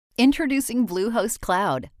Introducing Bluehost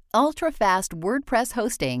Cloud, ultra-fast WordPress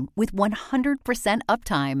hosting with 100%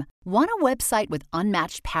 uptime. Want a website with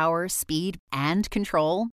unmatched power, speed, and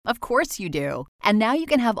control? Of course you do. And now you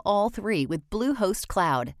can have all three with Bluehost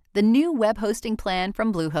Cloud, the new web hosting plan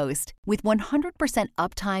from Bluehost. With 100%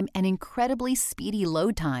 uptime and incredibly speedy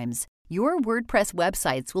load times, your WordPress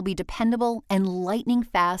websites will be dependable and lightning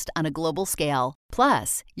fast on a global scale.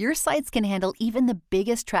 Plus, your sites can handle even the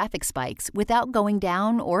biggest traffic spikes without going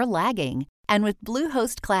down or lagging. And with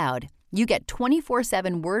Bluehost Cloud, you get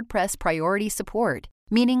 24/7 WordPress priority support,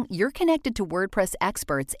 meaning you're connected to WordPress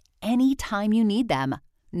experts anytime you need them.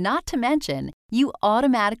 Not to mention, you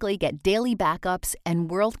automatically get daily backups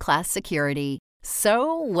and world-class security.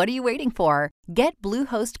 So, what are you waiting for? Get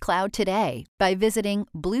Bluehost Cloud today by visiting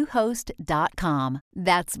Bluehost.com.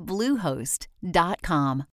 That's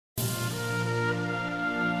Bluehost.com.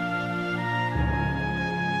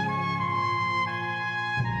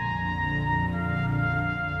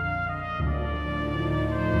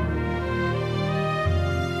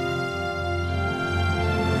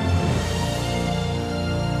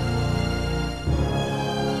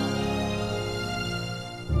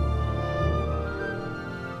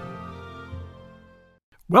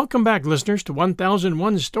 Welcome back, listeners, to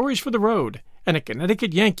 1001 Stories for the Road and A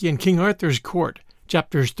Connecticut Yankee in King Arthur's Court,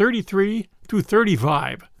 chapters 33 through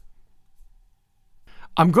 35.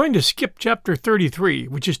 I'm going to skip chapter 33,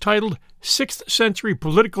 which is titled 6th Century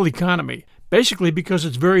Political Economy, basically because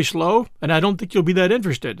it's very slow and I don't think you'll be that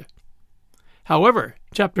interested. However,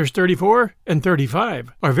 chapters 34 and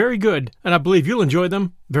 35 are very good, and I believe you'll enjoy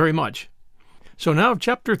them very much. So now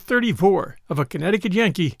chapter 34 of A Connecticut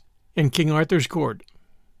Yankee in King Arthur's Court.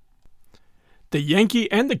 The Yankee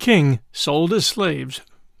and the King sold as slaves.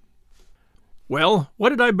 Well,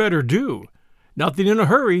 what had I better do? Nothing in a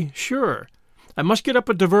hurry, sure. I must get up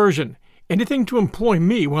a diversion, anything to employ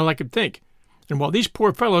me while I could think, and while these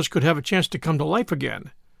poor fellows could have a chance to come to life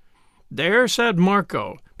again. There sat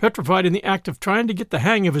Marco, petrified in the act of trying to get the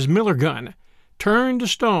hang of his miller gun, turned to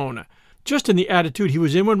stone, just in the attitude he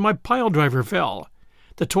was in when my pile driver fell,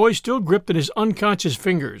 the toy still gripped in his unconscious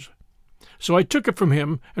fingers. So I took it from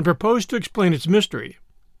him and proposed to explain its mystery.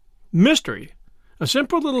 Mystery? A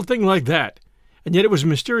simple little thing like that, and yet it was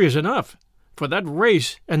mysterious enough, for that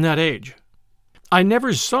race and that age. I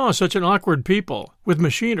never saw such an awkward people, with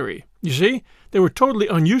machinery. You see, they were totally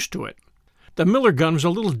unused to it. The miller gun was a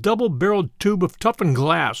little double-barreled tube of toughened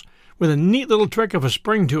glass, with a neat little trick of a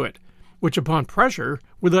spring to it, which upon pressure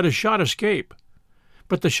would let a shot escape.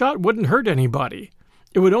 But the shot wouldn't hurt anybody.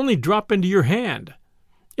 It would only drop into your hand.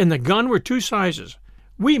 In the gun were two sizes,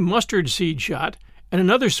 wee mustard seed shot and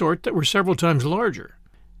another sort that were several times larger.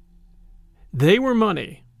 They were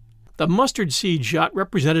money. The mustard seed shot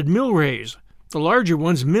represented mill rays, the larger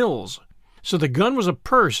ones mills. So the gun was a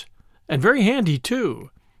purse, and very handy too.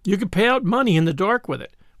 You could pay out money in the dark with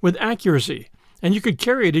it, with accuracy, and you could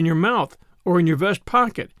carry it in your mouth or in your vest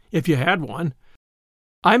pocket if you had one.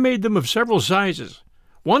 I made them of several sizes,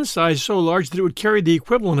 one size so large that it would carry the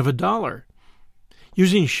equivalent of $1.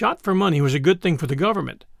 Using shot for money was a good thing for the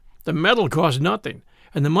government. The metal cost nothing,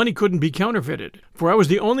 and the money couldn't be counterfeited, for I was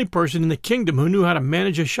the only person in the kingdom who knew how to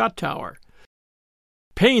manage a shot tower.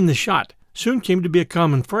 Paying the shot soon came to be a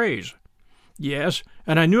common phrase. Yes,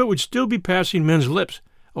 and I knew it would still be passing men's lips,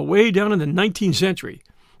 away down in the 19th century,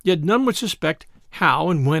 yet none would suspect how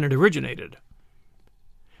and when it originated.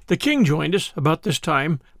 The king joined us about this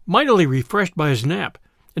time, mightily refreshed by his nap,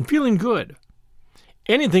 and feeling good.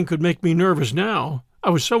 Anything could make me nervous now. I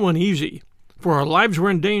was so uneasy, for our lives were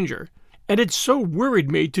in danger, and it so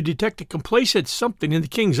worried me to detect a complacent something in the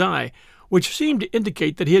king's eye, which seemed to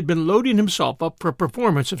indicate that he had been loading himself up for a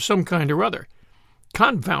performance of some kind or other.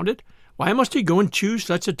 Confound it, why must he go and choose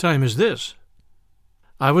such a time as this?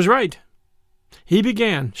 I was right. He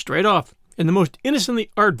began, straight off, in the most innocently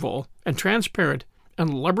artful and transparent and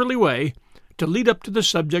lubberly way, to lead up to the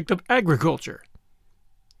subject of agriculture.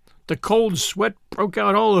 The cold sweat broke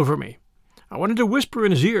out all over me. I wanted to whisper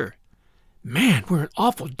in his ear, "Man, we're in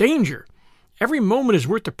awful danger. Every moment is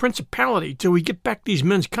worth a principality till we get back these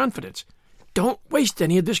men's confidence. Don't waste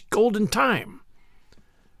any of this golden time."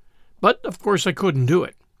 But, of course, I couldn't do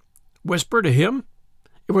it. Whisper to him?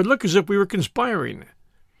 It would look as if we were conspiring.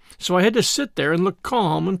 So I had to sit there and look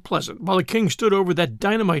calm and pleasant while the king stood over that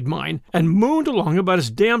dynamite mine and mooned along about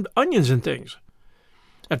his damned onions and things.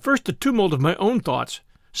 At first the tumult of my own thoughts,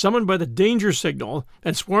 summoned by the danger signal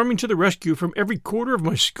and swarming to the rescue from every quarter of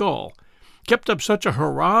my skull, kept up such a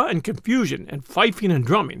hurrah and confusion and fifing and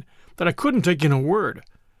drumming that I couldn't take in a word.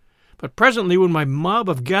 But presently, when my mob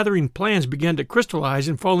of gathering plans began to crystallize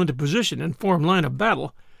and fall into position and form line of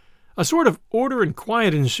battle, A sort of order and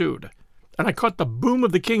quiet ensued, and I caught the boom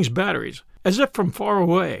of the king's batteries, as if from far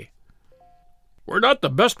away. "We're not the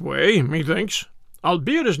best way, methinks,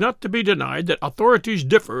 albeit it is not to be denied that authorities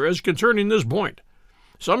differ as concerning this point,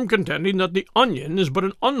 some contending that the onion is but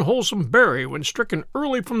an unwholesome berry when stricken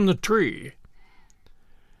early from the tree."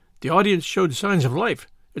 The audience showed signs of life,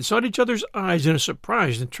 and sought each other's eyes in a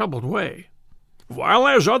surprised and troubled way. "While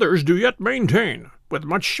as others do yet maintain, with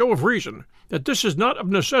much show of reason, that this is not of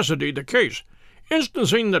necessity the case,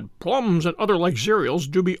 instancing that plums and other like cereals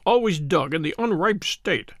do be always dug in the unripe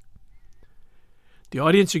state." The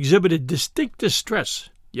audience exhibited distinct distress,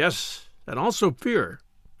 yes, and also fear.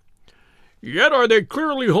 "Yet are they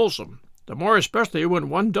clearly wholesome, the more especially when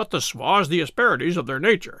one doth assuage the asperities of their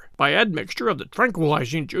nature, by admixture of the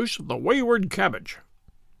tranquilizing juice of the wayward cabbage."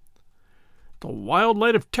 The wild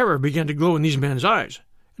light of terror began to glow in these men's eyes,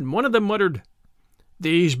 and one of them muttered,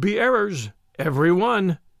 "These be errors, every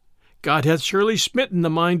one. God hath surely smitten the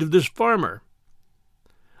mind of this farmer."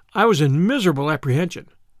 I was in miserable apprehension.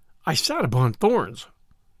 I sat upon thorns.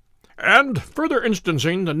 "And further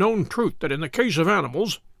instancing the known truth that in the case of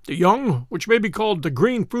animals, the young, which may be called the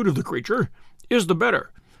green fruit of the creature, is the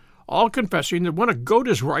better, all confessing that when a goat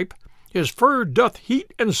is ripe, his fur doth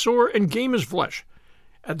heat and sore and game his flesh,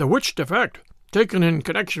 and the which defect, taken in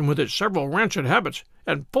connection with his several rancid habits,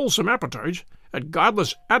 and fulsome appetites, and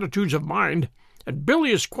godless attitudes of mind, and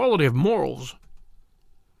bilious quality of morals."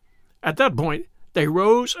 At that point they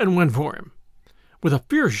rose and went for him, with a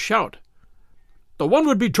fierce shout. "The one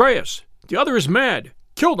would betray us, the other is mad.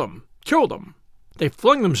 Kill them! Kill them!" They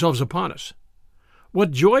flung themselves upon us.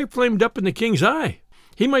 What joy flamed up in the king's eye!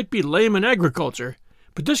 He might be lame in agriculture,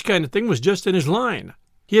 but this kind of thing was just in his line.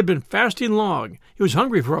 He had been fasting long. He was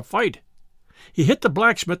hungry for a fight. He hit the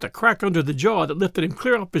blacksmith a crack under the jaw that lifted him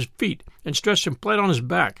clear off his feet and stretched him flat on his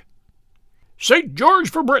back. "St.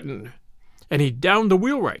 George for Britain!" And he downed the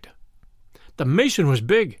wheelwright. The mason was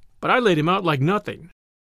big, but I laid him out like nothing.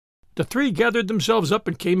 The three gathered themselves up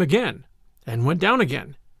and came again, and went down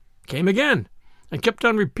again, came again, and kept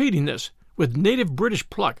on repeating this with native British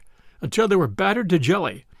pluck until they were battered to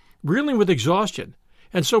jelly, reeling with exhaustion,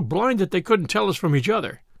 and so blind that they couldn't tell us from each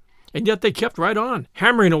other. And yet they kept right on,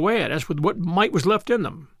 hammering away at us with what might was left in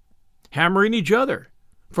them. Hammering each other,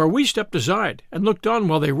 for we stepped aside and looked on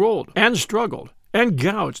while they rolled, and struggled, and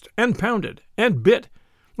gouged, and pounded, and bit,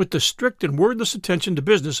 with the strict and wordless attention to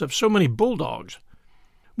business of so many bulldogs.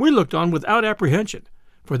 We looked on without apprehension,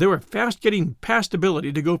 for they were fast getting past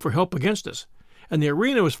ability to go for help against us, and the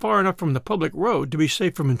arena was far enough from the public road to be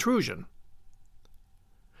safe from intrusion.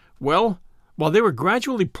 Well, while they were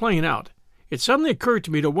gradually playing out, it suddenly occurred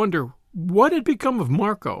to me to wonder what had become of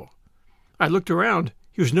Marco. I looked around.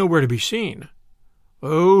 He was nowhere to be seen.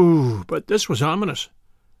 Oh, but this was ominous.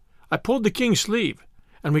 I pulled the king's sleeve,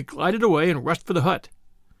 and we glided away and rushed for the hut.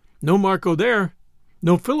 No Marco there.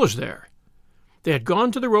 No Phyllis there. They had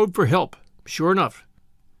gone to the road for help, sure enough.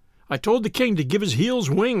 I told the king to give his heels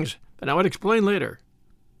wings, and I would explain later.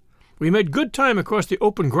 We made good time across the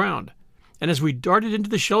open ground, and as we darted into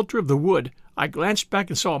the shelter of the wood, I glanced back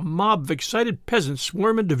and saw a mob of excited peasants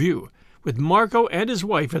swarm into view, with Marco and his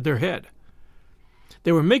wife at their head.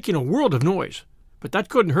 They were making a world of noise, but that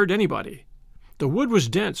couldn't hurt anybody. The wood was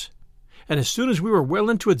dense, and as soon as we were well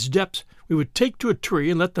into its depths, we would take to a tree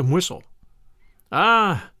and let them whistle.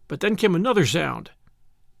 Ah, but then came another sound.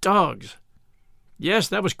 Dogs. Yes,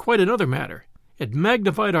 that was quite another matter. It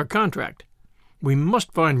magnified our contract. We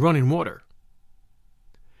must find running water.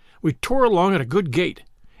 We tore along at a good gait,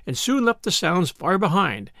 and soon left the sounds far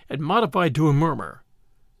behind and modified to a murmur.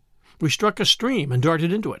 We struck a stream and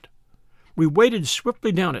darted into it. We waded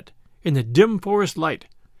swiftly down it, in the dim forest light,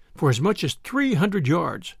 for as much as 300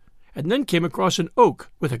 yards, and then came across an oak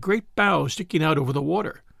with a great bough sticking out over the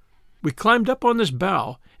water. We climbed up on this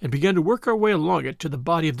bough and began to work our way along it to the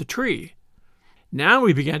body of the tree. Now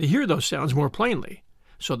we began to hear those sounds more plainly,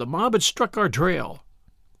 so the mob had struck our trail.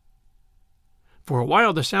 For a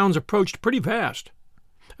while the sounds approached pretty fast,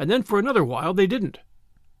 and then for another while they didn't.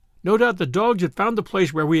 No doubt the dogs had found the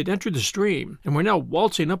place where we had entered the stream, and were now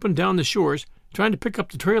waltzing up and down the shores, trying to pick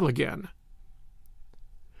up the trail again.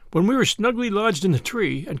 When we were snugly lodged in the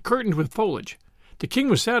tree and curtained with foliage, the king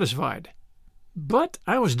was satisfied. But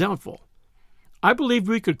I was doubtful. I believed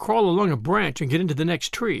we could crawl along a branch and get into the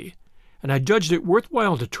next tree, and I judged it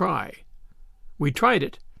worthwhile to try. We tried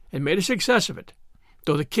it, and made a success of it,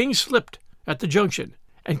 though the king slipped at the junction,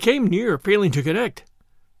 and came near failing to connect.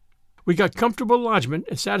 We got comfortable lodgment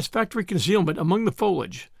and satisfactory concealment among the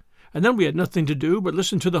foliage, and then we had nothing to do but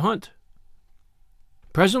listen to the hunt.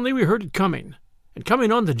 Presently we heard it coming, and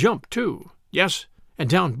coming on the jump, too, yes, and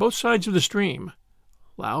down both sides of the stream.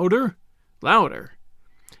 Louder, louder.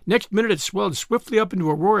 Next minute it swelled swiftly up into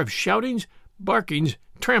a roar of shoutings, barkings,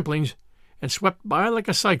 tramplings, and swept by like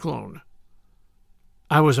a cyclone.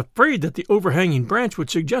 "I was afraid that the overhanging branch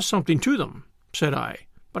would suggest something to them," said I,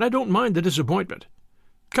 "but I don't mind the disappointment.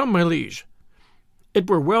 Come, my liege. It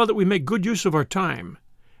were well that we make good use of our time.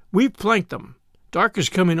 We've flanked them. Dark is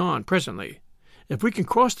coming on presently. If we can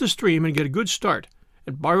cross the stream and get a good start,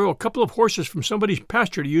 and borrow a couple of horses from somebody's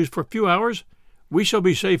pasture to use for a few hours, we shall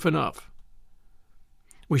be safe enough."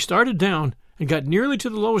 We started down and got nearly to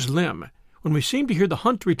the lowest limb, when we seemed to hear the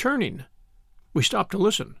hunt returning. We stopped to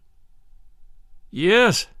listen.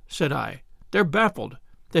 "Yes," said I, "they're baffled.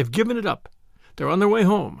 They've given it up. They're on their way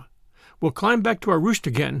home. We'll climb back to our roost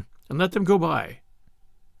again and let them go by."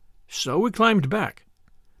 So we climbed back.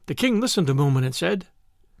 The king listened a moment and said,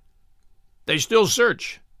 "They still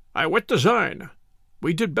search. I wet the sign.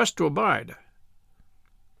 We did best to abide."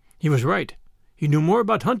 He was right. He knew more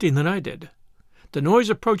about hunting than I did. The noise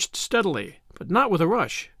approached steadily, but not with a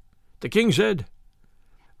rush. The king said,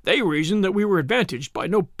 "They reasoned that we were advantaged by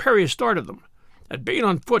no perilous start of them, and being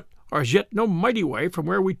on foot are as yet no mighty way from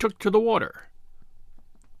where we took to the water."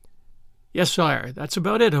 "Yes, sire, that's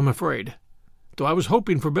about it, I'm afraid, though I was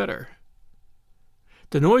hoping for better."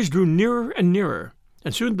 The noise drew nearer and nearer,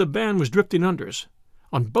 and soon the band was drifting under us,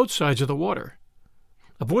 on both sides of the water.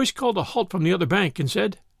 A voice called a halt from the other bank and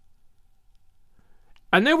said,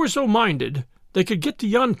 "And they were so minded they could get to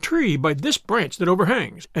yon tree by this branch that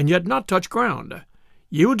overhangs, and yet not touch ground.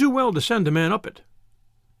 Ye will do well to send a man up it."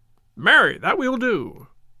 "Marry, that we will do."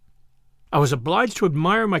 I was obliged to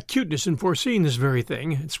admire my cuteness in foreseeing this very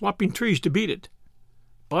thing, and swapping trees to beat it.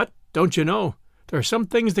 But, don't you know, there are some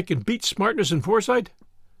things that can beat smartness and foresight?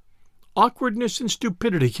 Awkwardness and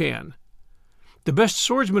stupidity can. The best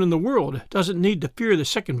swordsman in the world doesn't need to fear the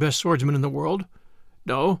second-best swordsman in the world.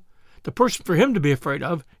 No, the person for him to be afraid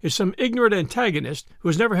of is some ignorant antagonist who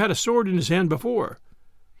has never had a sword in his hand before.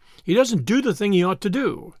 He doesn't do the thing he ought to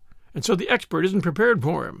do, and so the expert isn't prepared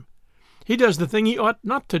for him. He does the thing he ought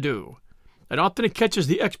not to do, and often it catches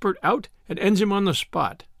the expert out and ends him on the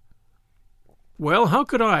spot. Well, how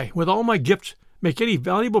could I, with all my gifts, make any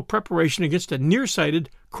valuable preparation against a nearsighted,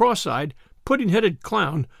 cross-eyed, pudding-headed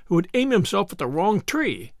clown who would aim himself at the wrong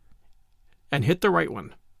tree and hit the right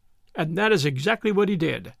one? And that is exactly what he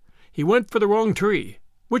did. He went for the wrong tree,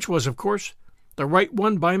 which was, of course, the right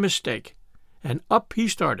one by mistake, and up he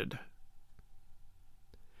started.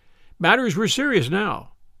 Matters were serious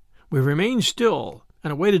now. We remained still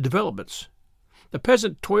and awaited developments. The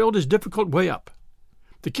peasant toiled his difficult way up.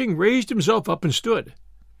 The king raised himself up and stood.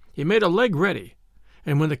 He made a leg ready,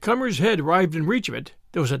 and when the comer's head arrived in reach of it,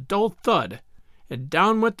 there was a dull thud, and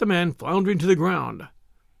down went the man floundering to the ground.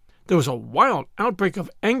 There was a wild outbreak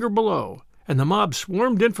of anger below, and the mob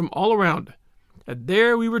swarmed in from all around, and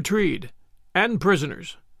there we were treed, and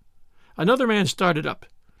prisoners. Another man started up.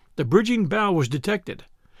 The bridging bough was detected,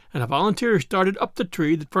 and a volunteer started up the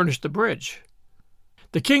tree that furnished the bridge.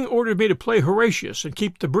 The king ordered me to play Horatius and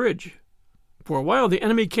keep the bridge. For a while the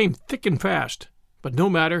enemy came thick and fast, but no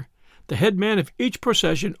matter. The head man of each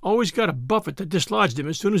procession always got a buffet that dislodged him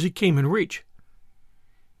as soon as he came in reach.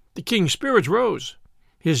 The king's spirits rose.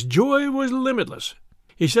 His joy was limitless.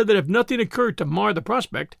 He said that if nothing occurred to mar the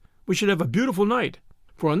prospect, we should have a beautiful night,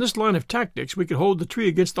 for on this line of tactics we could hold the tree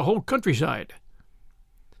against the whole countryside.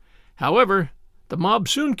 However, the mob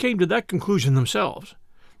soon came to that conclusion themselves,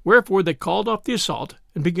 wherefore they called off the assault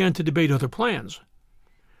and began to debate other plans.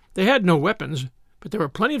 They had no weapons, but there were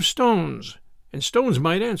plenty of stones, and stones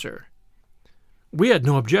might answer. We had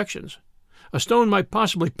no objections. A stone might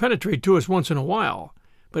possibly penetrate to us once in a while,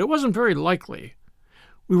 but it wasn't very likely.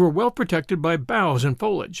 We were well protected by boughs and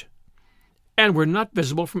foliage, and were not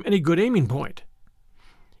visible from any good aiming point.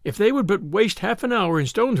 If they would but waste half an hour in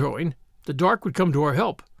stone throwing, the dark would come to our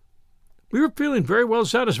help. We were feeling very well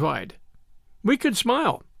satisfied. We could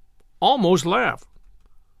smile, almost laugh.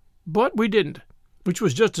 But we didn't, which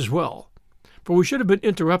was just as well, for we should have been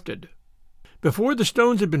interrupted. Before the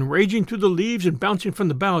stones had been raging through the leaves and bouncing from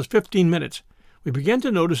the boughs 15 minutes, we began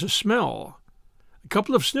to notice a smell. A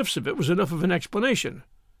couple of sniffs of it was enough of an explanation.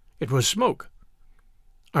 It was smoke.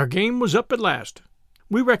 Our game was up at last.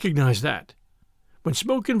 We recognized that. When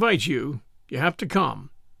smoke invites you, you have to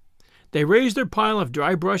come. They raised their pile of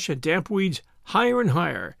dry brush and damp weeds higher and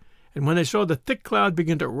higher, and when they saw the thick cloud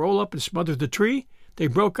begin to roll up and smother the tree, they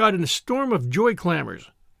broke out in a storm of joy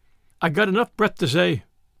clamors. I got enough breath to say,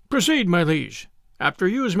 "Proceed, my liege. After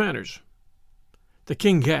you is manners." The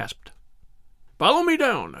king gasped. "Follow me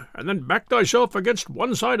down, and then back thyself against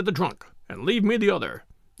one side of the trunk, and leave me the other.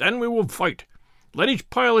 Then we will fight. Let each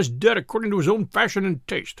pile his dead according to his own fashion and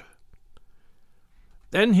taste."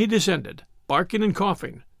 Then he descended, barking and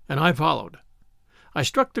coughing, and I followed. I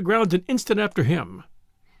struck the ground an instant after him.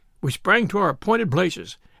 We sprang to our appointed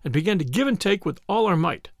places and began to give and take with all our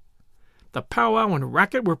might. The powwow and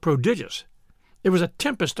racket were prodigious. It was a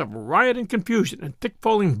tempest of riot and confusion and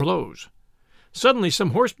thick-falling blows. Suddenly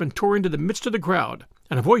some horsemen tore into the midst of the crowd,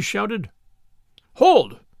 and a voice shouted,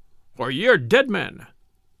 "Hold, or ye are dead men!"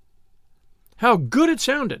 How good it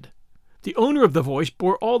sounded! The owner of the voice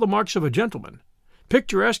bore all the marks of a gentleman,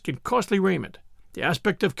 picturesque in costly raiment, the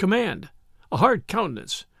aspect of command, a hard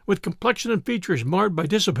countenance, with complexion and features marred by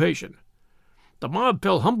dissipation. The mob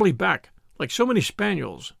fell humbly back, like so many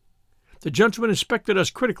spaniels. The gentleman inspected us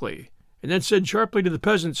critically, and then said sharply to the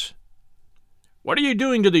peasants, "What are you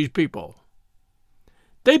doing to these people?"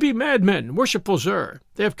 "They be madmen, worshipful sir.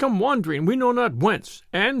 They have come wandering we know not whence,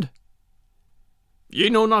 and—" "Ye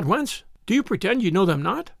know not whence? Do you pretend ye know them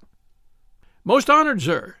not?" "Most honoured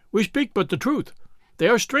sir, we speak but the truth. They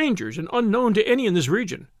are strangers and unknown to any in this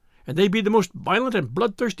region, and they be the most violent and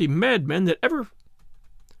bloodthirsty madmen that ever—"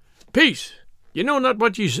 "Peace! Ye know not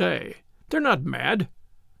what ye say. They're not mad.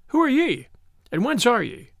 Who are ye, and whence are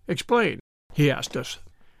ye? Explain," he asked us.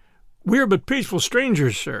 "We are but peaceful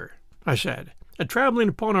strangers, sir," I said, "and travelling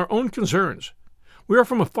upon our own concerns. We are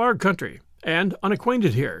from a far country, and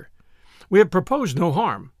unacquainted here. We have proposed no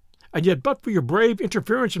harm, and yet but for your brave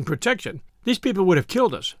interference and protection, these people would have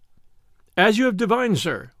killed us. As you have divined,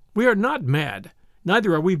 sir, we are not mad,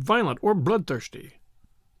 neither are we violent or bloodthirsty."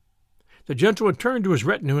 The gentleman turned to his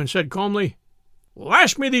retinue and said calmly,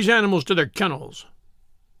 "Lash me these animals to their kennels."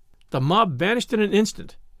 The mob vanished in an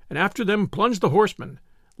instant, and after them plunged the horsemen,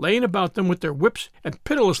 laying about them with their whips and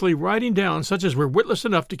pitilessly riding down such as were witless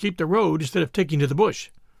enough to keep the road instead of taking to the bush.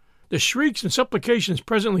 The shrieks and supplications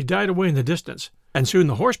presently died away in the distance, and soon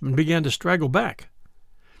the horsemen began to straggle back.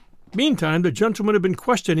 Meantime the gentleman had been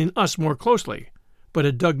questioning us more closely, but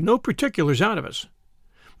had dug no particulars out of us.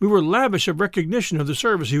 We were lavish of recognition of the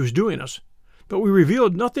service he was doing us, but we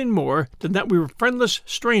revealed nothing more than that we were friendless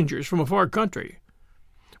strangers from a far country.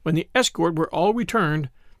 When the escort were all returned,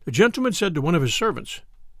 the gentleman said to one of his servants,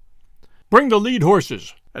 "Bring the lead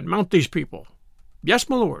horses, and mount these people." "Yes,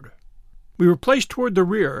 my lord." We were placed toward the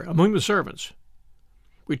rear among the servants.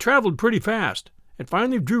 We travelled pretty fast, and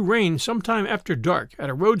finally drew rein some time after dark at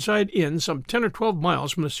a roadside inn some 10 or 12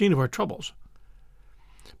 miles from the scene of our troubles.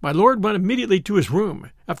 My lord went immediately to his room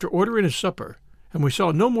after ordering his supper, and we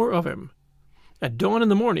saw no more of him. At dawn in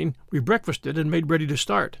the morning we breakfasted and made ready to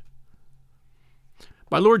start.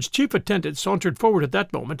 My lord's chief attendant sauntered forward at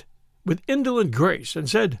that moment, with indolent grace, and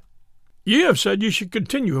said, "Ye have said ye should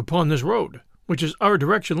continue upon this road, which is our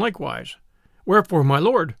direction likewise. Wherefore, my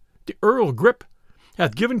lord, the Earl Grip,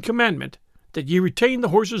 hath given commandment that ye retain the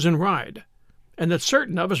horses and ride, and that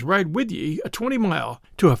certain of us ride with ye a 20 mile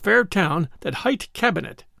to a fair town that hight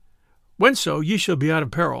Cabinet, whenso ye shall be out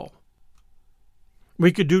of peril."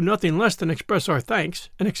 We could do nothing less than express our thanks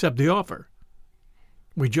and accept the offer.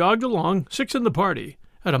 We jogged along, 6 in the party,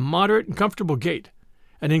 at a moderate and comfortable gait,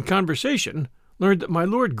 and in conversation learned that my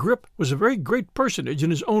Lord Grip was a very great personage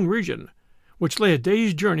in his own region, which lay a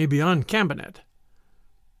day's journey beyond Cabinet.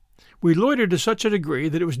 We loitered to such a degree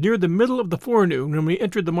that it was near the middle of the forenoon when we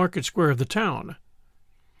entered the market square of the town.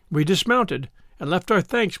 We dismounted and left our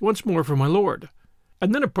thanks once more for my lord,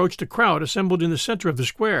 and then approached a crowd assembled in the centre of the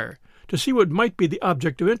square to see what might be the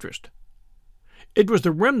object of interest. It was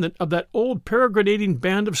the remnant of that old peregrinating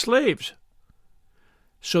band of slaves.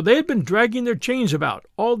 So they had been dragging their chains about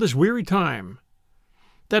all this weary time.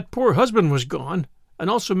 That poor husband was gone, and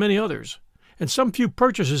also many others, and some few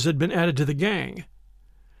purchases had been added to the gang.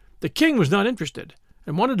 The king was not interested,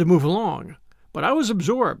 and wanted to move along, but I was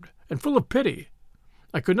absorbed and full of pity.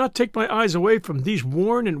 I could not take my eyes away from these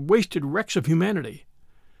worn and wasted wrecks of humanity.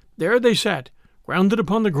 There they sat, grounded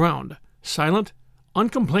upon the ground, silent,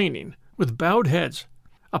 uncomplaining, with bowed heads,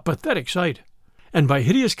 a pathetic sight. And by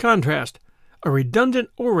hideous contrast, a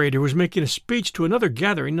redundant orator was making a speech to another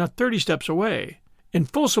gathering not 30 steps away, in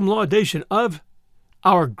fulsome laudation of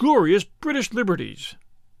our glorious British liberties.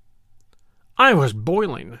 I was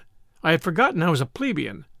boiling. I had forgotten I was a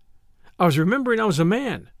plebeian. I was remembering I was a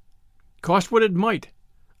man. Cost what it might,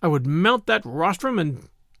 I would mount that rostrum and—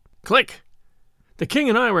 Click! The king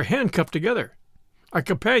and I were handcuffed together. Our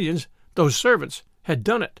companions, those servants, had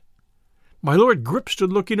done it. My Lord Grip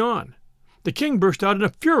stood looking on. The king burst out in a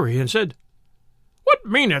fury and said, "What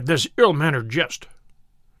meaneth this ill-mannered jest?"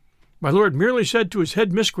 My lord merely said to his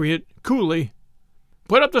head miscreant, coolly,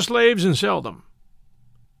 "Put up the slaves and sell them."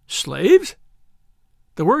 Slaves?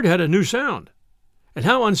 The word had a new sound, and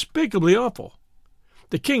how unspeakably awful.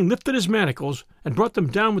 The king lifted his manacles and brought them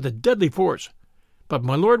down with a deadly force, but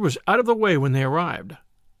my lord was out of the way when they arrived.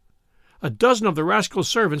 A dozen of the rascal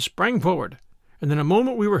servants sprang forward, and in a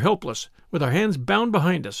moment we were helpless, with our hands bound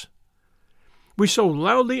behind us. We so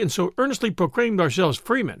loudly and so earnestly proclaimed ourselves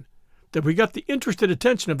freemen that we got the interested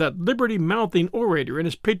attention of that liberty-mouthing orator and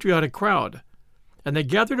his patriotic crowd, and they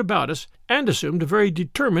gathered about us and assumed a very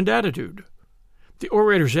determined attitude. The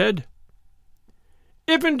orator said,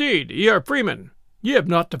 "If indeed ye are freemen, ye have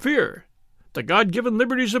naught to fear. The God-given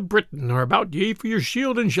liberties of Britain are about ye for your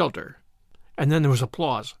shield and shelter." And then there was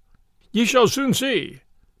applause. "Ye shall soon see.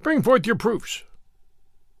 Bring forth your proofs."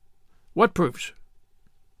 "What proofs?"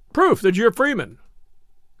 "Proof that ye are freemen."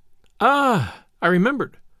 Ah, I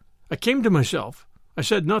remembered. I came to myself. I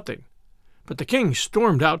said nothing. But the king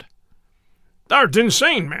stormed out, "Thou'rt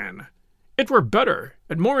insane, man. It were better,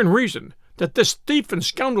 and more in reason, that this thief and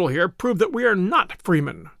scoundrel here prove that we are not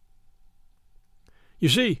freemen." You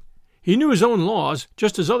see, he knew his own laws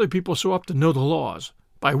just as other people so often know the laws,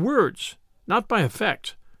 by words, not by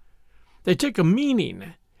effect. They take a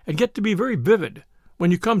meaning and get to be very vivid when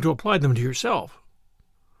you come to apply them to yourself.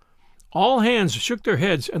 All hands shook their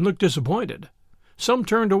heads and looked disappointed. Some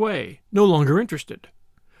turned away, no longer interested.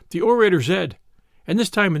 The orator said, and this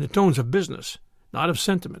time in the tones of business, not of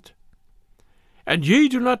sentiment, "And ye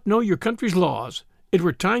do not know your country's laws. It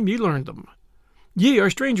were time ye learned them. Ye are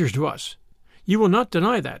strangers to us. Ye will not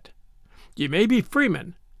deny that. Ye may be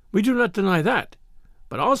freemen. We do not deny that.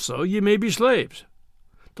 But also ye may be slaves.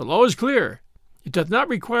 The law is clear. It doth not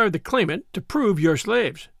require the claimant to prove ye are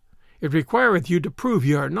slaves. It requireth you to prove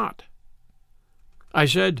ye are not." I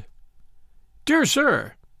said, "Dear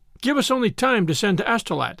sir, give us only time to send to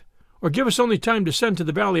Astolat, or give us only time to send to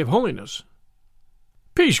the Valley of Holiness."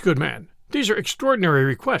 "Peace, good man. These are extraordinary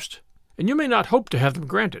requests, and you may not hope to have them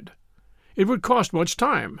granted. It would cost much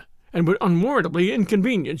time, and would unwarrantably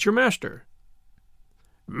inconvenience your master."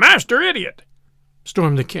 "Master, idiot!"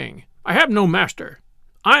 stormed the king. "I have no master.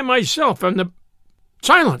 I myself am the—"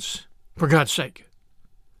 "Silence, for God's sake!"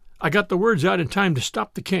 I got the words out in time to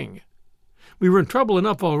stop the king. We were in trouble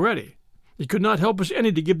enough already. It could not help us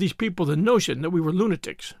any to give these people the notion that we were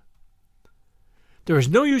lunatics. There is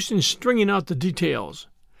no use in stringing out the details.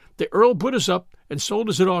 The earl put us up and sold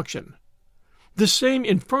us at auction. This same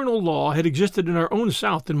infernal law had existed in our own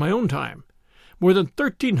South in my own time, more than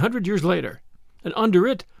 1,300 years later, and under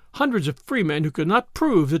it hundreds of freemen who could not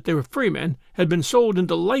prove that they were freemen had been sold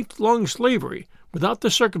into lifelong slavery without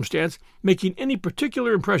the circumstance making any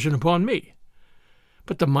particular impression upon me.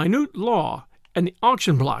 But the minute law and the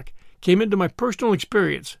auction block came into my personal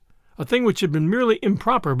experience. A thing which had been merely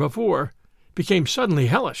improper before became suddenly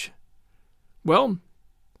hellish. Well,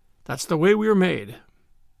 that's the way we were made.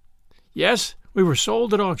 Yes, we were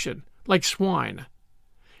sold at auction, like swine.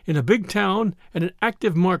 In a big town and an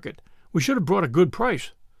active market, we should have brought a good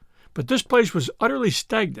price. But this place was utterly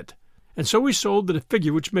stagnant, and so we sold at a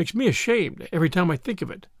figure which makes me ashamed every time I think of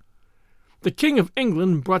it. The King of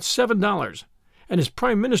England brought $7, and his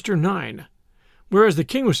Prime Minister $9, whereas the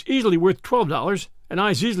king was easily worth $12, and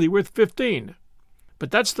I's easily worth $15.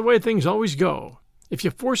 But that's the way things always go. If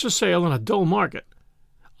you force a sale on a dull market,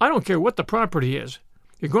 I don't care what the property is,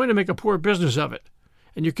 you're going to make a poor business of it,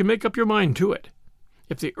 and you can make up your mind to it.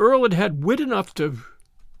 If the earl had had wit enough to—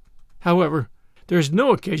 However, there is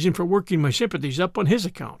no occasion for working my sympathies up on his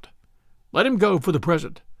account. Let him go for the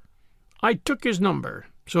present. I took his number,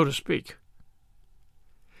 so to speak.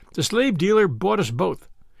 The slave dealer bought us both,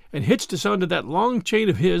 and hitched us onto that long chain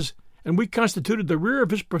of his, and we constituted the rear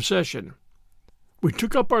of his procession. We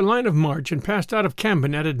took up our line of march and passed out of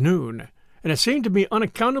Camden at noon, and it seemed to me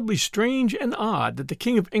unaccountably strange and odd that the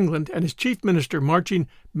King of England and his chief minister marching,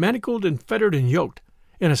 manacled and fettered and yoked,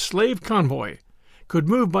 in a slave convoy, could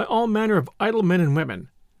move by all manner of idle men and women,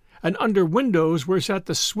 and under windows where sat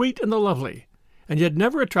the sweet and the lovely, and yet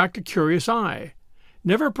never attract a curious eye,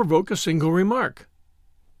 never provoke a single remark.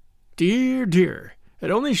 Dear, dear, it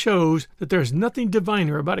only shows that there is nothing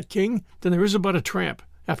diviner about a king than there is about a tramp,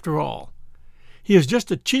 after all. He is just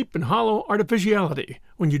a cheap and hollow artificiality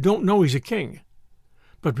when you don't know he's a king.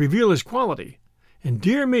 But reveal his quality, and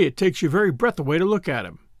dear me, it takes your very breath away to look at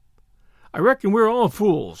him. I reckon we're all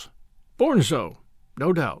fools. Born so,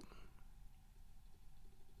 no doubt.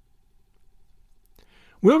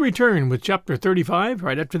 We'll return with Chapter 35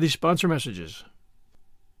 right after these sponsor messages.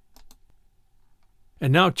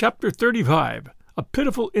 And now Chapter 35, A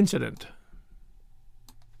Pitiful Incident.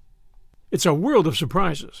 It's a world of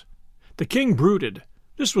surprises. The king brooded.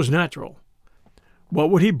 This was natural.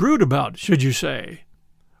 What would he brood about, should you say?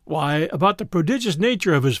 Why, about the prodigious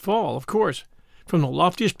nature of his fall, of course, from the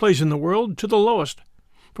loftiest place in the world to the lowest,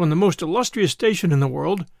 from the most illustrious station in the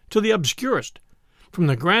world to the obscurest, from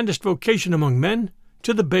the grandest vocation among men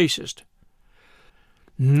to the basest.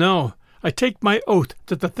 No, I take my oath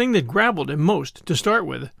that the thing that gravelled him most to start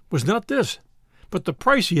with was not this, but the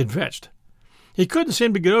price he had fetched. He couldn't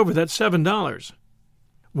seem to get over that $7.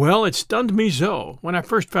 Well, it stunned me so when I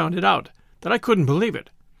first found it out that I couldn't believe it.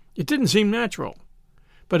 It didn't seem natural.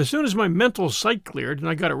 But as soon as my mental sight cleared and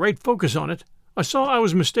I got a right focus on it, I saw I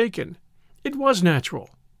was mistaken. It was natural.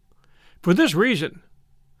 For this reason: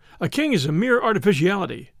 a king is a mere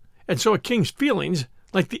artificiality, and so a king's feelings,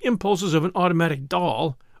 like the impulses of an automatic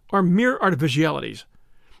doll, are mere artificialities.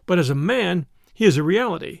 But as a man, he is a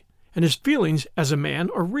reality, and his feelings as a man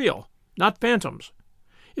are real, not phantoms.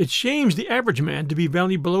 It shames the average man to be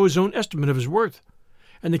valued below his own estimate of his worth,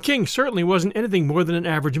 and the king certainly wasn't anything more than an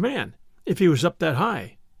average man, if he was up that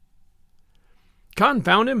high.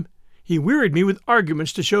 Confound him! He wearied me with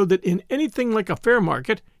arguments to show that in anything like a fair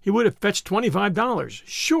market he would have fetched $25,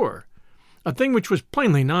 sure, a thing which was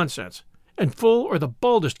plainly nonsense, and full or the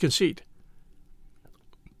baldest conceit.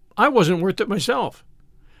 I wasn't worth it myself,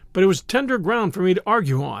 but it was tender ground for me to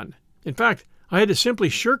argue on. In fact, I had to simply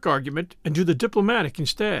shirk argument and do the diplomatic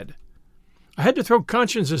instead. I had to throw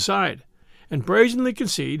conscience aside and brazenly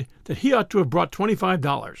concede that he ought to have brought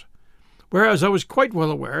 $25, whereas I was quite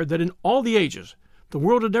well aware that in all the ages the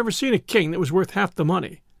world had never seen a king that was worth half the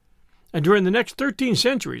money, and during the next 13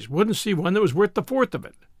 centuries wouldn't see one that was worth the fourth of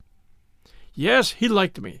it. Yes, he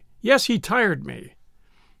liked me. Yes, he tired me.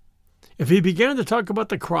 If he began to talk about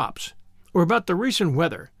the crops, or about the recent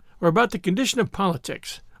weather, or about the condition of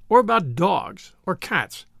politics, or about dogs, or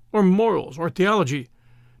cats, or morals, or theology,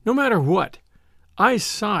 no matter what, I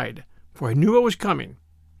sighed, for I knew what was coming.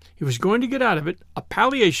 He was going to get out of it a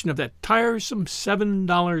palliation of that tiresome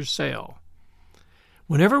 $7 sale.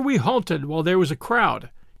 Whenever we halted while there was a crowd,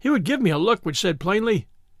 he would give me a look which said plainly,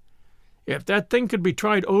 "If that thing could be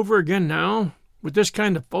tried over again now, with this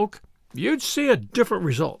kind of folk, you'd see a different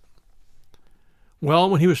result." Well,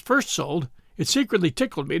 when he was first sold, it secretly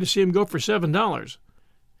tickled me to see him go for $7.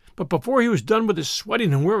 But before he was done with his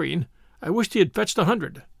sweating and worrying, I wished he had fetched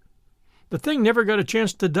 $100. The thing never got a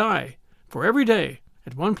chance to die, for every day,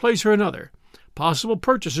 at one place or another, possible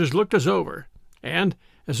purchasers looked us over, and,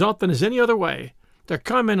 as often as any other way, their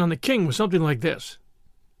comment on the king was something like this: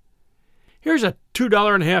 "Here's a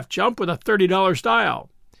 $2.50 jump with a $30 style.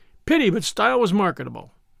 Pity, but style was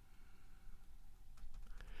marketable."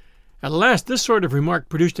 At last this sort of remark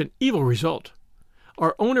produced an evil result.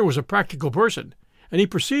 Our owner was a practical person, and he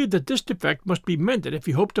perceived that this defect must be mended if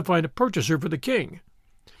he hoped to find a purchaser for the king.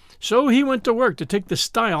 So he went to work to take the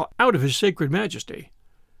style out of his sacred majesty.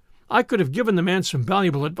 I could have given the man some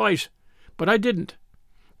valuable advice, but I didn't.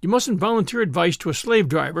 You mustn't volunteer advice to a slave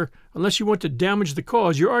driver unless you want to damage the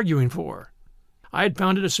cause you're arguing for. I had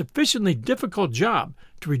found it a sufficiently difficult job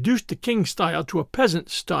to reduce the king's style to a peasant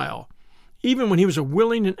style, even when he was a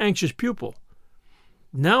willing and anxious pupil.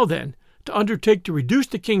 Now then, to undertake to reduce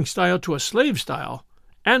the king's style to a slave style,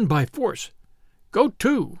 and by force. Go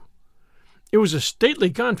to! It was a stately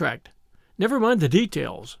contract. Never mind the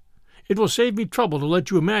details. It will save me trouble to let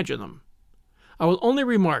you imagine them. I will only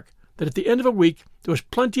remark that at the end of a week there was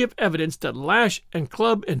plenty of evidence that lash and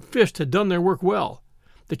club and fist had done their work well.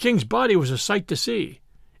 The king's body was a sight to see,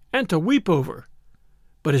 and to weep over.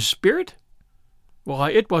 But his spirit?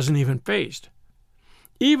 Why, it wasn't even phased.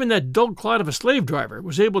 Even that dull clod of a slave driver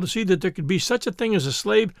was able to see that there could be such a thing as a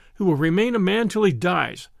slave who will remain a man till he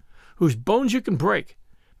dies, whose bones you can break,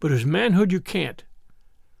 but whose manhood you can't.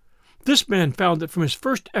 This man found that from his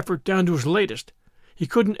first effort down to his latest, he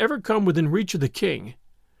couldn't ever come within reach of the king,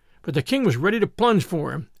 but the king was ready to plunge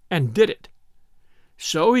for him, and did it.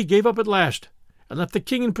 So he gave up at last, and left the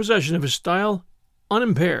king in possession of his style,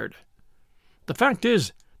 unimpaired. The fact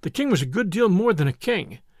is, the king was a good deal more than a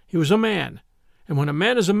king. He was a man, and when a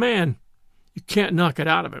man is a man, you can't knock it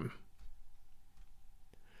out of him.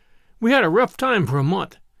 We had a rough time for a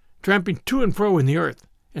month, tramping to and fro in the earth,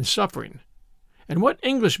 and suffering. And what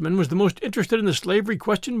Englishman was the most interested in the slavery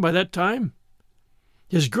question by that time?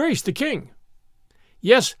 His Grace the King.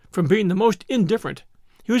 Yes, from being the most indifferent,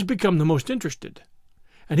 he was become the most interested,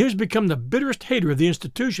 and he was become the bitterest hater of the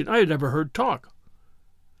institution I had ever heard talk.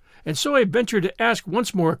 And so I ventured to ask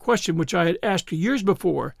once more a question which I had asked years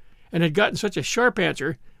before, and had gotten such a sharp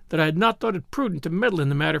answer that I had not thought it prudent to meddle in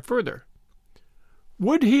the matter further.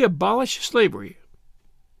 Would he abolish slavery?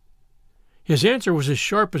 His answer was as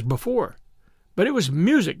sharp as before, but it was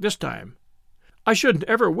music this time. I shouldn't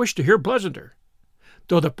ever wish to hear pleasanter,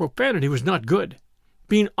 though the profanity was not good,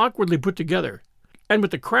 being awkwardly put together, and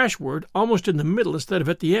with the crash word almost in the middle instead of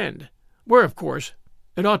at the end, where, of course,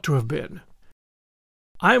 it ought to have been.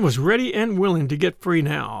 I was ready and willing to get free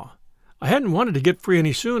now. I hadn't wanted to get free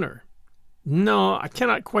any sooner. No, I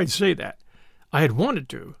cannot quite say that. I had wanted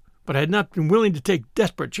to, but I had not been willing to take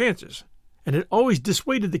desperate chances, and had always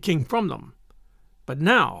dissuaded the king from them. But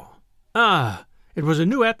now, it was a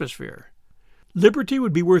new atmosphere. Liberty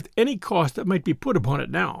would be worth any cost that might be put upon it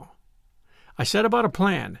now. I set about a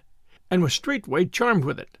plan, and was straightway charmed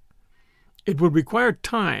with it. It would require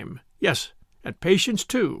time, yes, and patience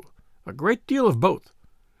too, a great deal of both.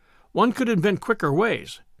 One could invent quicker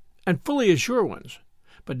ways, and fully as sure ones,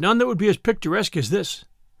 but none that would be as picturesque as this,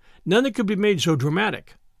 none that could be made so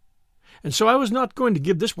dramatic. And so I was not going to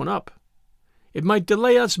give this one up. It might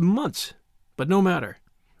delay us months, but no matter.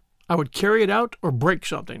 I would carry it out or break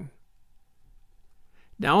something.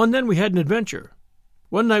 Now and then we had an adventure.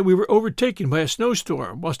 One night we were overtaken by a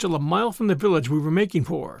snowstorm while still a mile from the village we were making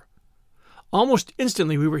for. Almost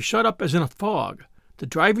instantly we were shut up as in a fog. The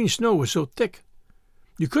driving snow was so thick.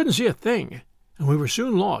 You couldn't see a thing, and we were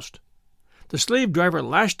soon lost. The slave driver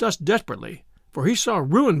lashed us desperately, for he saw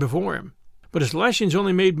ruin before him, but his lashings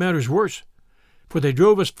only made matters worse, for they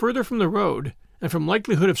drove us further from the road and from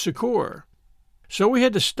likelihood of succour. So we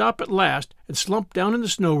had to stop at last and slump down in the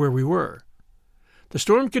snow where we were. The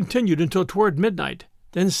storm continued until toward midnight,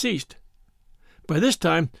 then ceased. By this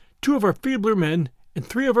time 2 of our feebler men and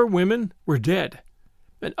 3 of our women were dead,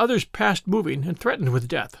 and others past moving and threatened with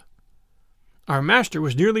death. Our master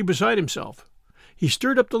was nearly beside himself. He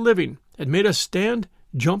stirred up the living and made us stand,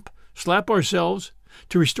 jump, slap ourselves,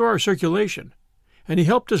 to restore our circulation, and he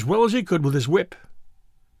helped as well as he could with his whip.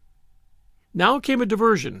 Now came a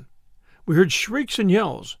diversion. We heard shrieks and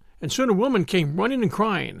yells, and soon a woman came running and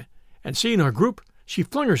crying, and seeing our group, she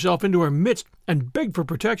flung herself into our midst and begged for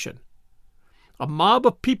protection. A mob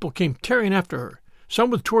of people came tearing after her,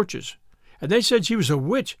 some with torches, and they said she was a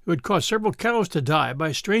witch who had caused several cows to die by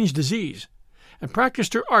a strange disease, and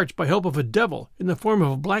practiced her arts by help of a devil in the form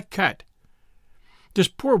of a black cat. This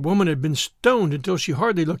poor woman had been stoned until she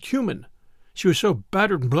hardly looked human. She was so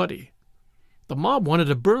battered and bloody. The mob wanted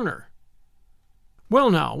to burn her. Well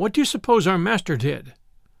now, what do you suppose our master did?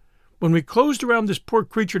 When we closed around this poor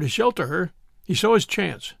creature to shelter her, he saw his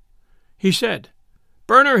chance. He said,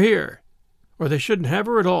 "Burn her here, or they shouldn't have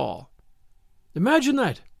her at all." Imagine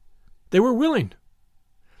that! They were willing.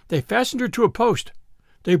 They fastened her to a post.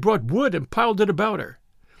 They brought wood and piled it about her.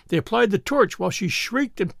 They applied the torch while she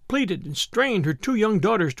shrieked and pleaded and strained her 2 young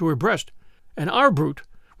daughters to her breast, and our brute,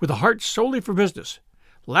 with a heart solely for business,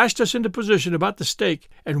 lashed us into position about the stake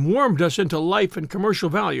and warmed us into life and commercial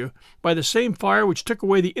value by the same fire which took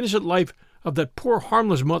away the innocent life of that poor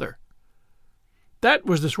harmless mother. That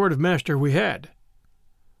was the sort of master we had.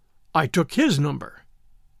 I took his number.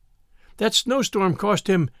 That snowstorm cost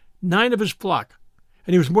him 9 of his flock,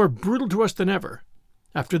 and he was more brutal to us than ever.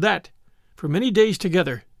 After that, for many days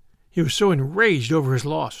together, he was so enraged over his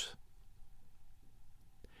loss.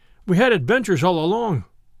 We had adventures all along.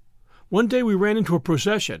 One day we ran into a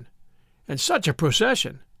procession, and such a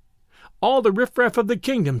procession! All the riffraff of the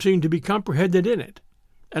kingdom seemed to be comprehended in it,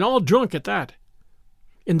 and all drunk at that.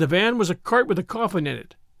 In the van was a cart with a coffin in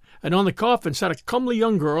it, and on the coffin sat a comely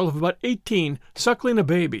young girl of about 18 suckling a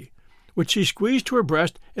baby, which she squeezed to her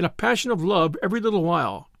breast in a passion of love every little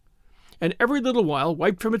while, and every little while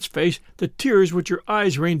wiped from its face the tears which her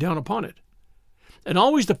eyes rained down upon it. And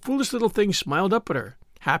always the foolish little thing smiled up at her,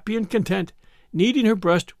 happy and content, kneading her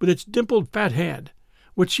breast with its dimpled fat hand,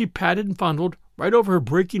 which she patted and fondled right over her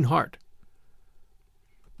breaking heart.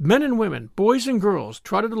 Men and women, boys and girls,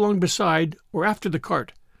 trotted along beside or after the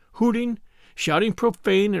cart, hooting, shouting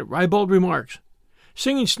profane and ribald remarks,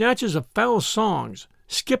 singing snatches of foul songs,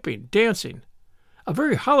 skipping, dancing, a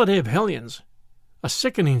very holiday of hellions, a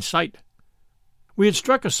sickening sight. We had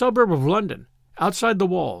struck a suburb of London, outside the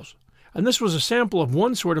walls, and this was a sample of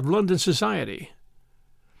one sort of London society.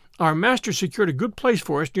 Our master secured a good place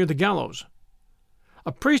for us near the gallows.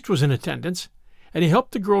 A priest was in attendance, and he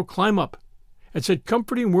helped the girl climb up, and said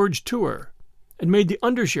comforting words to her, and made the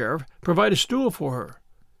under-sheriff provide a stool for her.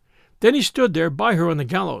 Then he stood there by her on the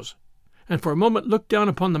gallows, and for a moment looked down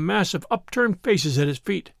upon the mass of upturned faces at his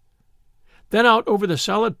feet, then out over the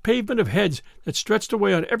solid pavement of heads that stretched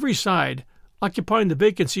away on every side, occupying the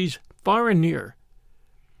vacancies far and near,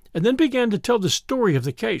 and then began to tell the story of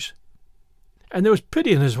the case. And there was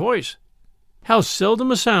pity in his voice. How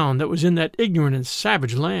seldom a sound that was in that ignorant and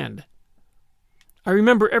savage land! I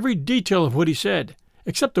remember every detail of what he said,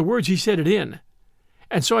 except the words he said it in,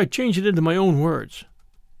 and so I changed it into my own words.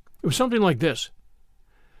 It was something like this.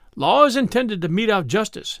 Law is intended to mete out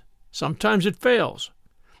justice. Sometimes it fails.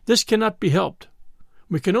 This cannot be helped.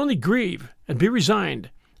 We can only grieve and be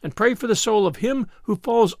resigned and pray for the soul of him who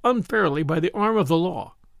falls unfairly by the arm of the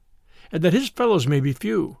law, and that his fellows may be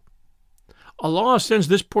few. A law sends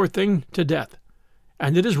this poor thing to death,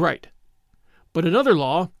 and it is right. But another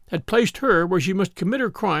law had placed her where she must commit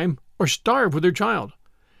her crime or starve with her child,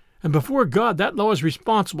 and before God that law is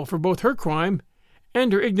responsible for both her crime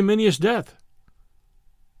and her ignominious death.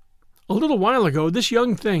 A little while ago, this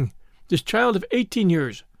young thing, this child of 18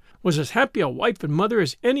 years, was as happy a wife and mother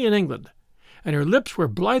as any in England, and her lips were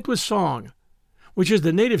blithe with song, which is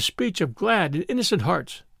the native speech of glad and innocent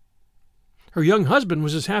hearts. Her young husband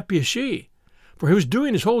was as happy as she, for he was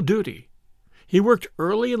doing his whole duty. He worked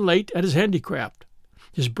early and late at his handicraft.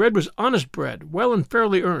 His bread was honest bread, well and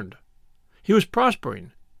fairly earned. He was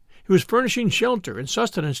prospering. He was furnishing shelter and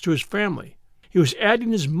sustenance to his family. He was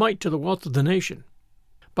adding his mite to the wealth of the nation.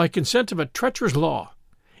 By consent of a treacherous law,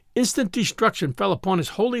 instant destruction fell upon his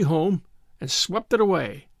holy home and swept it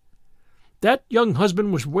away. That young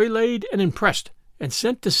husband was waylaid and impressed and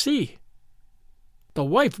sent to sea. The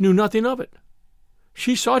wife knew nothing of it.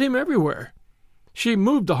 She sought him everywhere. She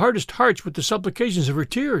moved the hardest hearts with the supplications of her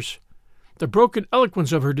tears, the broken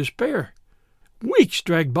eloquence of her despair. Weeks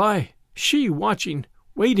dragged by, she watching,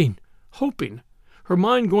 waiting, hoping, her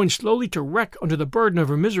mind going slowly to wreck under the burden of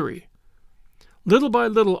her misery. Little by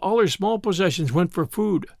little all her small possessions went for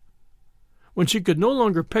food. When she could no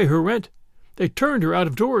longer pay her rent, they turned her out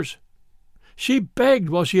of doors. She begged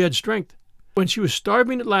while she had strength. When she was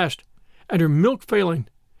starving at last, and her milk failing,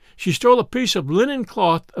 she stole a piece of linen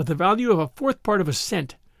cloth of the value of a fourth part of a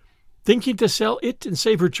cent, thinking to sell it and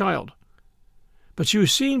save her child. But she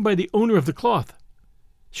was seen by the owner of the cloth.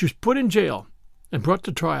 She was put in jail and brought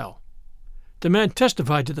to trial. The man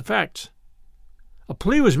testified to the facts. A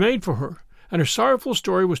plea was made for her, and her sorrowful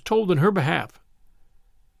story was told in her behalf.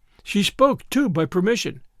 She spoke, too, by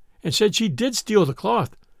permission, and said she did steal the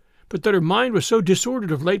cloth, but that her mind was so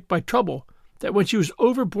disordered of late by trouble that when she was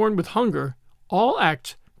overborne with hunger, all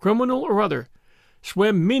acts, criminal or other,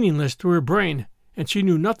 swam meaningless through her brain, and she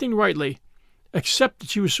knew nothing rightly, except that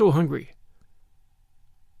she was so hungry.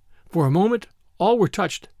 For a moment all were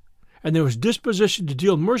touched, and there was disposition to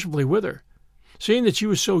deal mercifully with her, seeing that she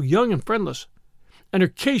was so young and friendless, and her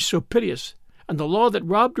case so piteous, and the law that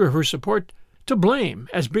robbed her of her support to blame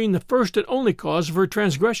as being the first and only cause of her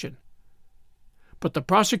transgression. But the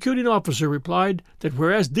prosecuting officer replied that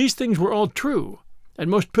whereas these things were all true, and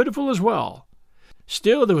most pitiful as well,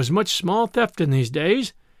 still there was much small theft in these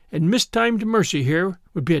days, and mistimed mercy here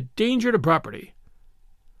would be a danger to property.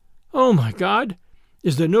 Oh, my God!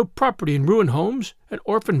 Is there no property in ruined homes, and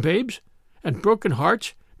orphan babes, and broken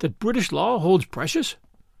hearts that British law holds precious?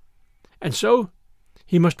 And so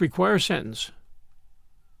he must require sentence.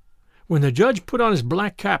 When the judge put on his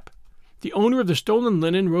black cap, the owner of the stolen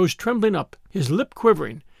linen rose trembling up, his lip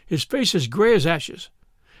quivering, his face as gray as ashes,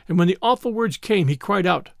 and when the awful words came, he cried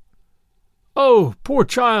out, "Oh, poor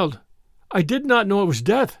child! I did not know it was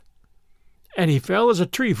death!" And he fell as a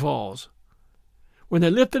tree falls. When they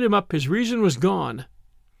lifted him up, his reason was gone.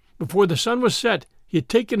 Before the sun was set, he had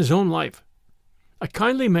taken his own life. A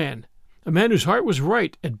kindly man, a man whose heart was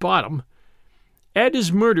right at bottom, add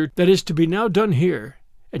his murder that is to be now done here,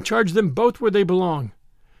 and charge them both where they belong,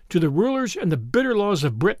 to the rulers and the bitter laws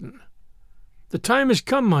of Britain. The time is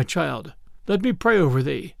come, my child. Let me pray over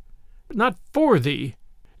thee, not for thee,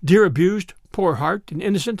 dear abused, poor heart, and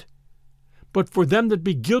innocent, but for them that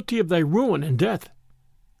be guilty of thy ruin and death,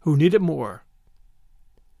 who need it more.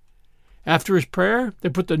 After his prayer, they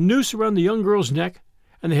put the noose around the young girl's neck,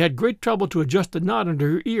 and they had great trouble to adjust the knot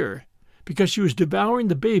under her ear, because she was devouring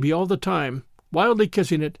the baby all the time, wildly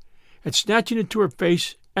kissing it, and snatching it to her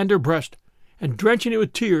face and her breast, and drenching it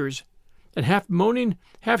with tears, and half moaning,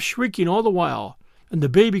 half shrieking all the while, and the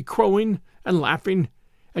baby crowing and laughing,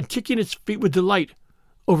 and kicking its feet with delight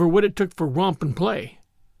over what it took for romp and play.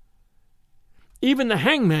 Even the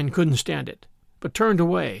hangman couldn't stand it, but turned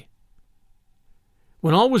away.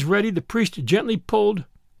 When all was ready, the priest gently pulled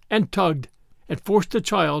and tugged and forced the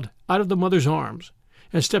child out of the mother's arms,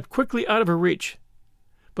 and stepped quickly out of her reach.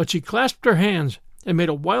 But she clasped her hands and made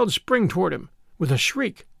a wild spring toward him, with a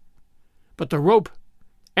shriek. But the rope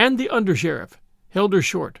and the under-sheriff held her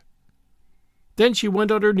short. Then she went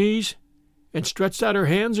on her knees and stretched out her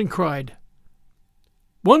hands and cried,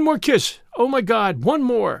 "One more kiss! Oh, my God, one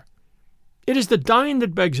more! It is the dying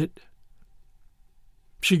that begs it."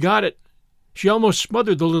 She got it. She almost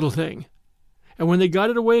smothered the little thing. And when they got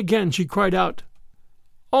it away again, she cried out,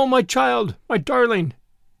 "Oh, my child, my darling!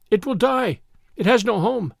 It will die. It has no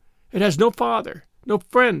home. It has no father, no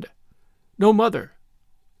friend, no mother."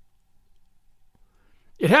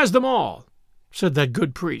 "It has them all," said that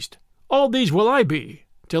good priest. "All these will I be,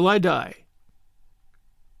 till I die."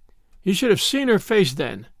 You should have seen her face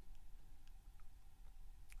then.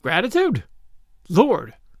 Gratitude?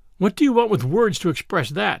 Lord, What do you want with words to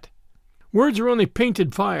express that? Words are only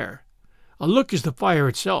painted fire. A look is the fire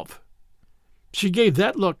itself. She gave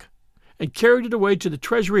that look and carried it away to the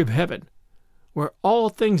treasury of heaven, where all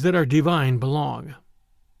things that are divine belong.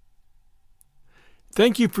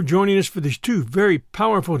 Thank you for joining us for these two very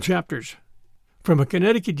powerful chapters. From A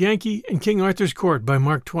Connecticut Yankee and King Arthur's Court by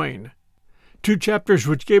Mark Twain. Two chapters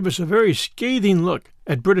which gave us a very scathing look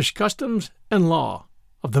at British customs and law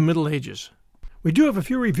of the Middle Ages. We do have a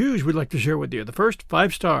few reviews we'd like to share with you. The first,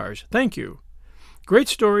 5 stars. Thank you. Great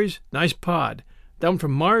stories, nice pod. That one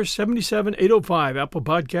from Mars77805, Apple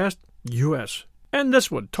Podcast, US. And this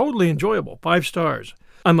one, totally enjoyable, 5 stars.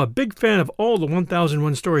 I'm a big fan of all the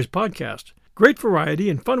 1001 Stories podcasts. Great variety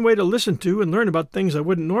and fun way to listen to and learn about things I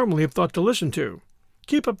wouldn't normally have thought to listen to.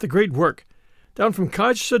 Keep up the great work. Down from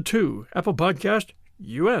Kaj2, Apple Podcast,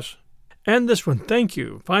 US. And this one, thank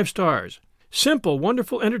you, 5 stars. Simple,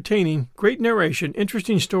 wonderful, entertaining, great narration,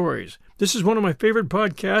 interesting stories. This is one of my favorite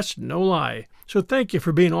podcasts, no lie. So thank you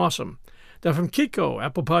for being awesome. Down from Kiko,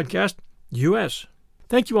 Apple Podcast, US.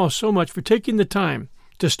 Thank you all so much for taking the time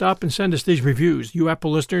to stop and send us these reviews, you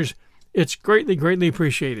Apple listeners. It's greatly, greatly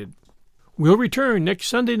appreciated. We'll return next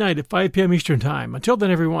Sunday night at 5 p.m. Eastern Time. Until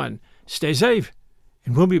then, everyone, stay safe,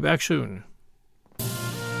 and we'll be back soon.